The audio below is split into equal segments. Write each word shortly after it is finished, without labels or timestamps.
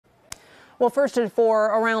Well, first at 4,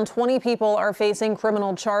 around 20 people are facing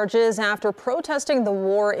criminal charges after protesting the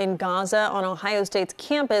war in Gaza on Ohio State's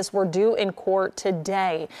campus were due in court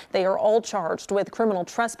today. They are all charged with criminal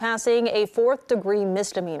trespassing, a fourth-degree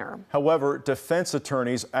misdemeanor. However, defense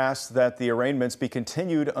attorneys asked that the arraignments be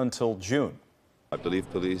continued until June. I believe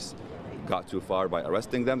police got too far by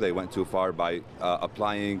arresting them. They went too far by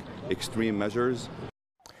applying extreme measures.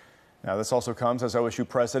 Now, this also comes as OSU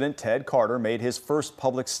President Ted Carter made his first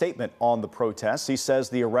public statement on the protests. He says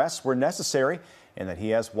the arrests were necessary and that he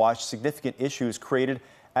has watched significant issues created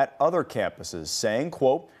at other campuses, saying,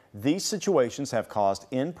 quote, "These situations have caused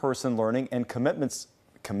in-person learning and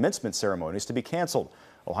commencement ceremonies to be canceled.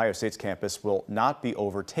 Ohio State's campus will not be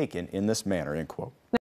overtaken in this manner," end quote.